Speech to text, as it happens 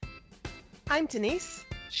I'm Denise.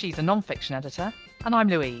 She's a non-fiction editor. And I'm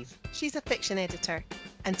Louise. She's a fiction editor.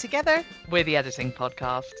 And together, we're the Editing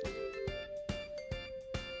Podcast.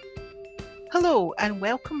 Hello, and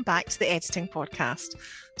welcome back to the Editing Podcast.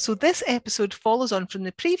 So this episode follows on from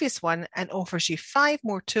the previous one and offers you 5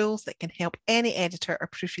 more tools that can help any editor or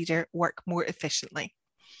proofreader work more efficiently.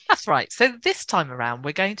 That's right. So this time around,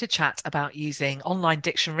 we're going to chat about using online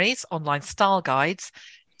dictionaries, online style guides,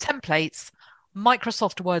 templates,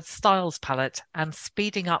 Microsoft Word styles palette, and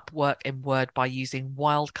speeding up work in Word by using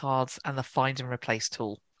wildcards and the find and replace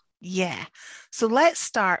tool. Yeah. So let's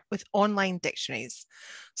start with online dictionaries.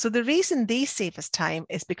 So the reason they save us time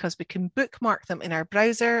is because we can bookmark them in our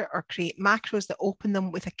browser or create macros that open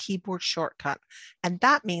them with a keyboard shortcut. And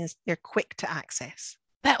that means they're quick to access.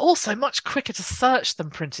 They're also much quicker to search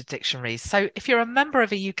than printed dictionaries. So if you're a member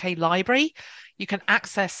of a UK library, you can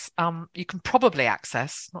probably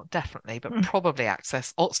access, not definitely, but probably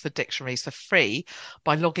access Oxford dictionaries for free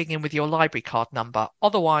by logging in with your library card number.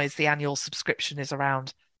 Otherwise, the annual subscription is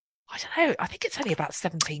around, I don't know, I think it's only about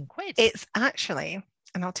 17 quid. It's actually,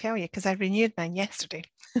 and I'll tell you, because I renewed mine yesterday,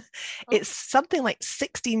 it's something like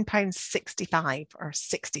 £16.65 or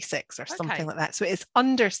 66 or something like that. So it's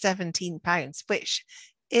under £17, which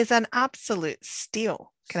is an absolute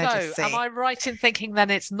steal. Can I just say? Am I right in thinking then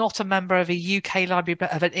it's not a member of a UK library,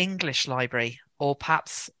 but of an English library, or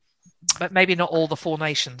perhaps, but maybe not all the 4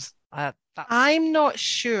 nations? I'm not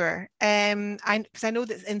sure. Because I know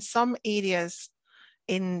that in some areas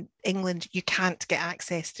in England, you can't get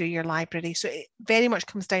access through your library. So it very much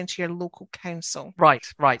comes down to your local council. Right.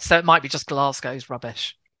 So it might be just Glasgow's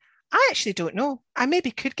rubbish. I actually don't know. I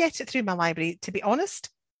maybe could get it through my library. To be honest,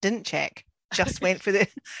 didn't check. Just went for the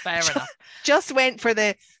fair enough. Just went for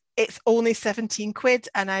the it's only 17 quid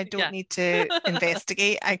and I don't need to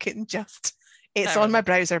investigate. I can just it's fair on enough. My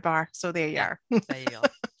browser bar. So there you are. There you go.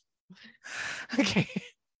 Okay.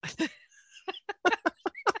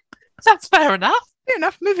 That's fair enough. Fair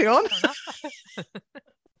enough. Moving on.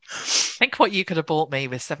 Think what you could have bought me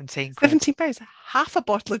with 17 quid. £17, half a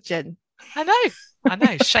bottle of gin. I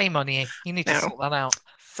know. Shame on you. You need to sort that out.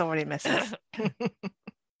 Sorry, missus.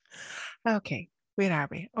 Okay, where are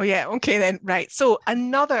we? Oh yeah, okay then. Right. So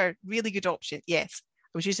another really good option, yes, I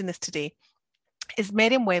was using this today, is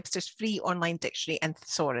Merriam-Webster's free online dictionary and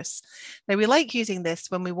thesaurus. Now we like using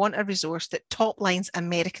this when we want a resource that top lines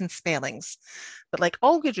American spellings. But like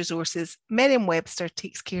all good resources, Merriam-Webster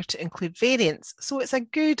takes care to include variants. So it's a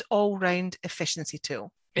good all-round efficiency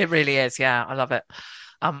tool. It really is, yeah. I love it.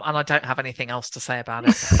 And I don't have anything else to say about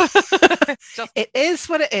it. It is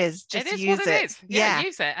what it is. Just it is use what it. It is. Yeah,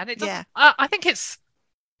 use it. And it does. Yeah. I think it's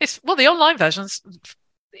the online versions,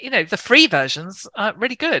 the free versions are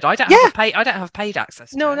really good. I don't have paid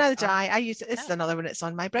access. No, neither do I. I use it. This is another one. It's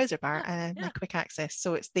on my browser bar, my quick access,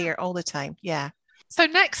 so it's there all the time. Yeah. So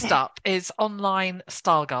next up is online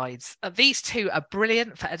style guides. These 2 are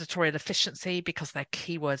brilliant for editorial efficiency because they're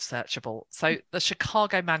keyword searchable. So the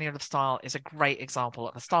Chicago Manual of Style is a great example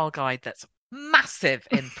of a style guide that's massive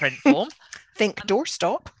in print form. Think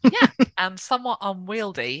doorstop. And somewhat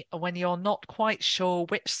unwieldy when you're not quite sure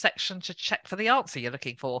which section to check for the answer you're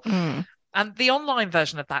looking for. And the online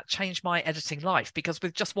version of that changed my editing life because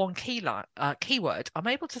with just one keyword, I'm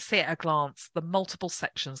able to see at a glance the multiple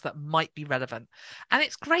sections that might be relevant. And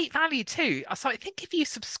it's great value too. So I think if you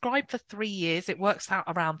subscribe for 3 years, it works out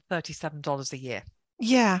around $37 a year.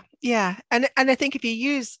 Yeah. And I think if you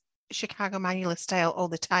use Chicago Manual of Style all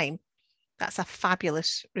the time, that's a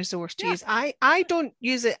fabulous resource to use. I don't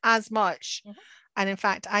use it as much. And in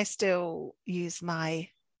fact, I still use my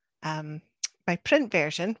my print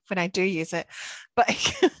version when I do use it, but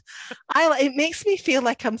it makes me feel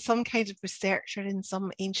like I'm some kind of researcher in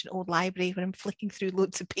some ancient old library when I'm flicking through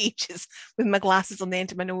loads of pages with my glasses on the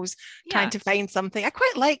end of my nose, trying to find something. I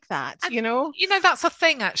quite like that, and, that's a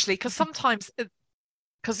thing actually, because sometimes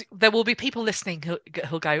because there will be people listening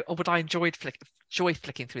who'll go, oh, would I enjoy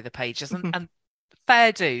flicking through the pages, and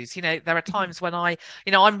fair dues. There are times when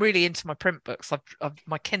I'm really into my print books.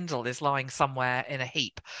 My Kindle is lying somewhere in a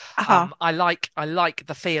heap. I like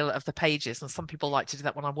the feel of the pages, and some people like to do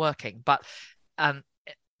that when I'm working. But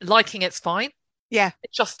liking it's fine. Yeah.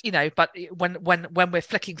 It's just but when we're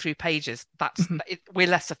flicking through pages, that's we're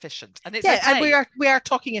less efficient, and it's okay. And we are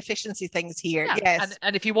talking efficiency things here. Yeah. Yes.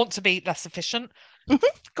 And if you want to be less efficient,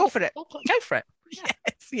 go for it. Go for it.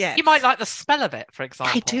 Yeah. You might like the smell of it, for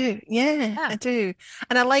example. I do. Yeah, I do.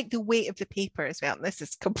 And I like the weight of the paper as well. And this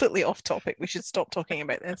is completely off topic. We should stop talking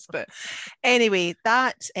about this. But anyway,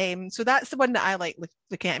 so that's the one that I like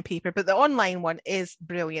looking at in paper. But the online one is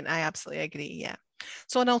brilliant. I absolutely agree. Yeah.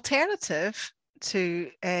 So an alternative to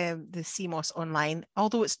the CMOS online,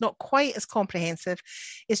 although it's not quite as comprehensive,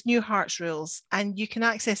 is Newhart's rules. And you can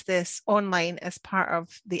access this online as part of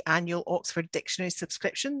the annual Oxford Dictionary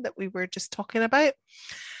subscription that we were just talking about.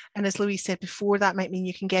 And as Louise said before, that might mean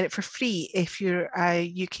you can get it for free if you're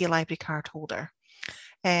a UK library card holder.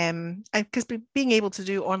 And because being able to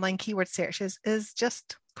do online keyword searches is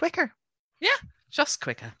just quicker. Yeah, just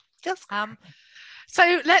quicker. Just quicker.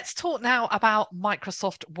 So let's talk now about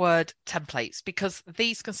Microsoft Word templates, because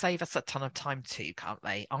these can save us a ton of time too, can't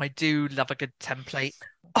they? I do love a good template.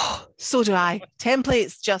 Oh, so do I.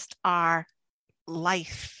 Templates just are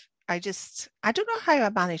life. I don't know how I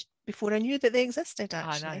managed before I knew that they existed,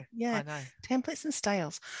 actually. I know. Yeah, I know. Templates and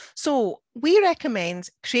styles. So we recommend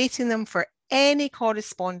creating them for any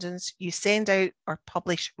correspondence you send out or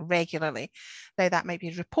publish regularly. Now, that might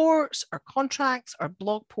be reports or contracts or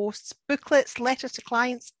blog posts, booklets, letters to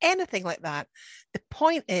clients, anything like that. The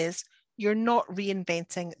point is you're not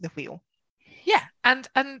reinventing the wheel. Yeah, and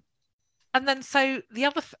then so the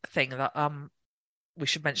other thing that we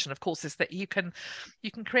should mention, of course, is that you can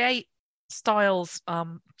create styles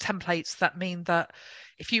templates that mean that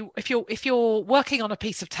if you're working on a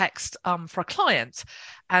piece of text for a client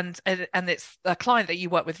and it's a client that you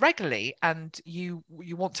work with regularly, and you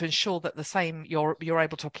want to ensure that the same you're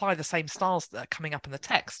able to apply the same styles that are coming up in the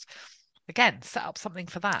text, again, set up something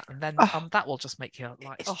for that, and then that will just make you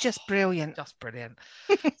like, it's just brilliant. Just brilliant.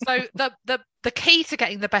 So the key to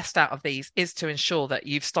getting the best out of these is to ensure that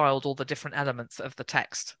you've styled all the different elements of the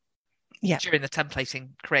text during the templating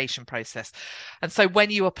creation process. And so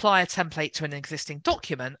when you apply a template to an existing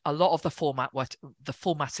document, a lot of the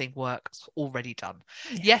formatting work's already done.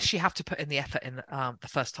 Yes, you have to put in the effort in the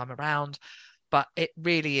first time around, but it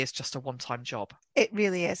really is just a one-time job. It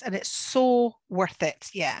really is. And it's so worth it.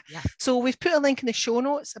 Yeah. So we've put a link in the show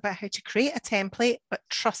notes about how to create a template, but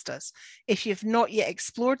trust us, if you've not yet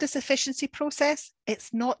explored this efficiency process,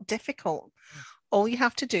 it's not difficult. All you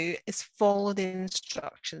have to do is follow the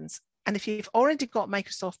instructions. And if you've already got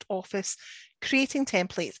Microsoft Office, creating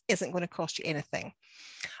templates isn't going to cost you anything.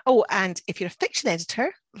 Oh, and if you're a fiction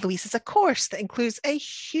editor, Louise has a course that includes a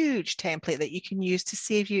huge template that you can use to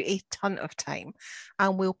save you a ton of time.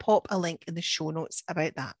 And we'll pop a link in the show notes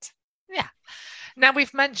about that. Yeah. Now,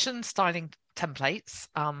 we've mentioned styling templates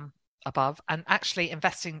above, and actually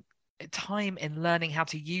investing time in learning how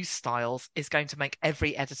to use styles is going to make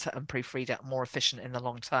every editor and proofreader more efficient in the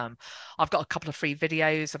long term. I've got a couple of free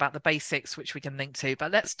videos about the basics, which we can link to,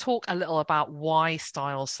 but let's talk a little about why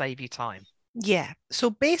styles save you time. Yeah, so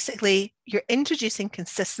basically you're introducing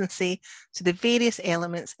consistency to the various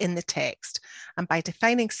elements in the text. And by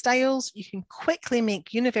defining styles, you can quickly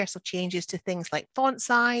make universal changes to things like font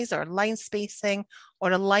size or line spacing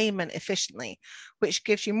or alignment efficiently, which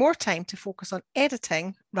gives you more time to focus on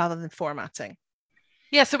editing rather than formatting.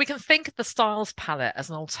 Yeah, so we can think of the styles palette as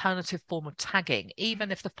an alternative form of tagging.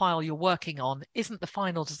 Even if the file you're working on isn't the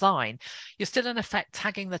final design, you're still in effect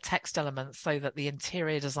tagging the text elements so that the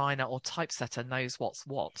interior designer or typesetter knows what's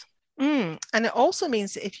what. And it also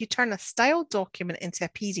means that if you turn a styled document into a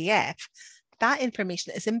PDF, that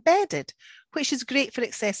information is embedded, which is great for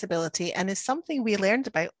accessibility and is something we learned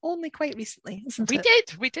about only quite recently, isn't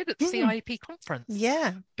it? We did at the CIEP conference.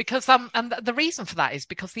 Yeah. Because and the reason for that is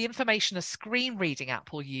because the information a screen reading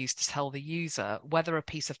app will use to tell the user whether a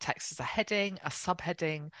piece of text is a heading, a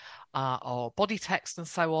subheading, or body text and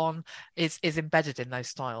so on is embedded in those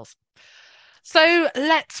styles. So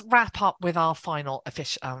let's wrap up with our final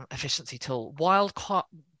efficiency tool, wildcards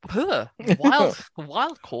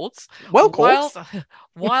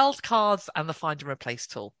and the find and replace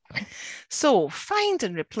tool. So find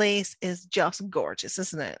and replace is just gorgeous,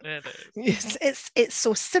 isn't it? It is. It's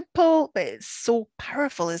so simple, but it's so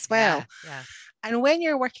powerful as well. Yeah. And when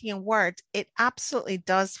you're working in Word, it absolutely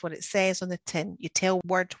does what it says on the tin. You tell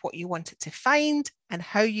Word what you want it to find and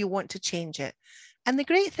how you want to change it. And the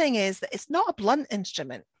great thing is that it's not a blunt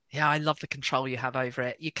instrument. Yeah, I love the control you have over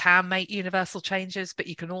it. You can make universal changes, but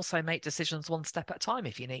you can also make decisions one step at a time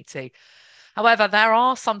if you need to. However, there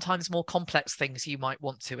are sometimes more complex things you might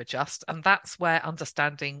want to adjust, and that's where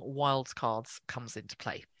understanding wildcards comes into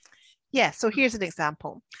play. Yeah, so here's an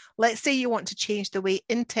example. Let's say you want to change the way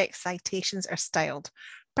in-text citations are styled.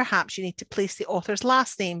 Perhaps you need to place the author's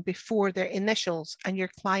last name before their initials and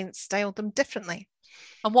your client styled them differently.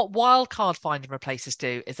 And what wildcard find and replaces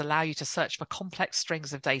do is allow you to search for complex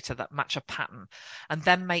strings of data that match a pattern and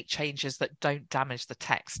then make changes that don't damage the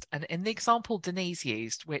text. And in the example Denise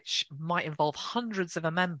used, which might involve hundreds of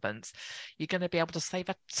amendments, you're going to be able to save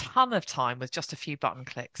a ton of time with just a few button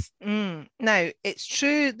clicks. Now, it's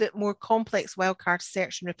true that more complex wildcard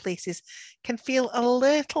search and replaces can feel a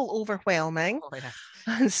little overwhelming. Oh, yeah.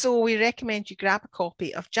 And so we recommend you grab a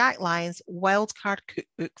copy of Jack Lyon's Wildcard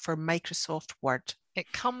Cookbook for Microsoft Word.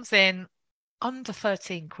 It comes in under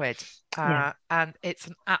 13 quid and it's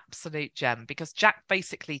an absolute gem because Jack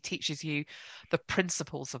basically teaches you the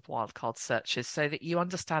principles of wildcard searches so that you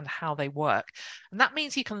understand how they work. And that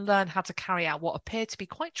means you can learn how to carry out what appear to be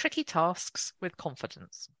quite tricky tasks with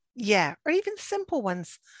confidence. Yeah, or even simple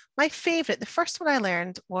ones. My favourite, the first one I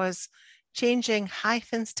learned was changing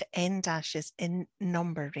hyphens to end dashes in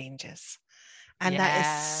number ranges. And that is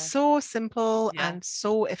so simple and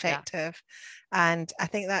so effective. And I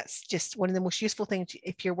think that's just one of the most useful things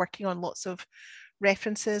if you're working on lots of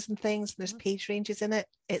references and things, and there's page ranges in it.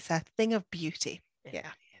 It's a thing of beauty.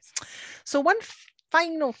 So one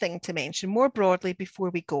final thing to mention more broadly before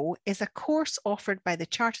we go is a course offered by the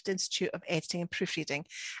Chartered Institute of Editing and Proofreading,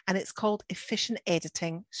 and it's called Efficient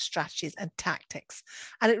Editing Strategies and Tactics,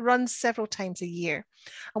 and it runs several times a year,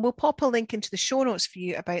 and we'll pop a link into the show notes for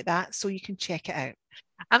you about that so you can check it out.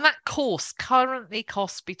 And that course currently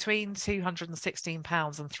costs between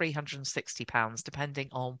 £216 and £360 depending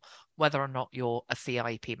on whether or not you're a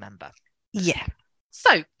CIP member.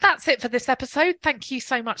 So that's it for this episode. Thank you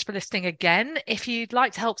so much for listening again. If you'd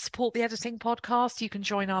like to help support the Editing Podcast, you can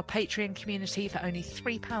join our Patreon community for only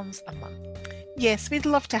 £3 a month. Yes, we'd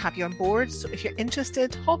love to have you on board. So if you're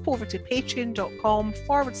interested, hop over to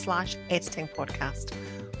patreon.com/editing podcast.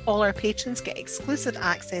 All our patrons get exclusive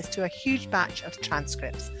access to a huge batch of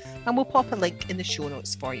transcripts, and we'll pop a link in the show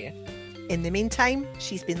notes for you. In the meantime,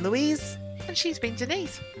 she's been Louise. And she's been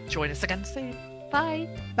Denise. Join us again soon. Bye.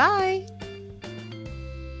 Bye.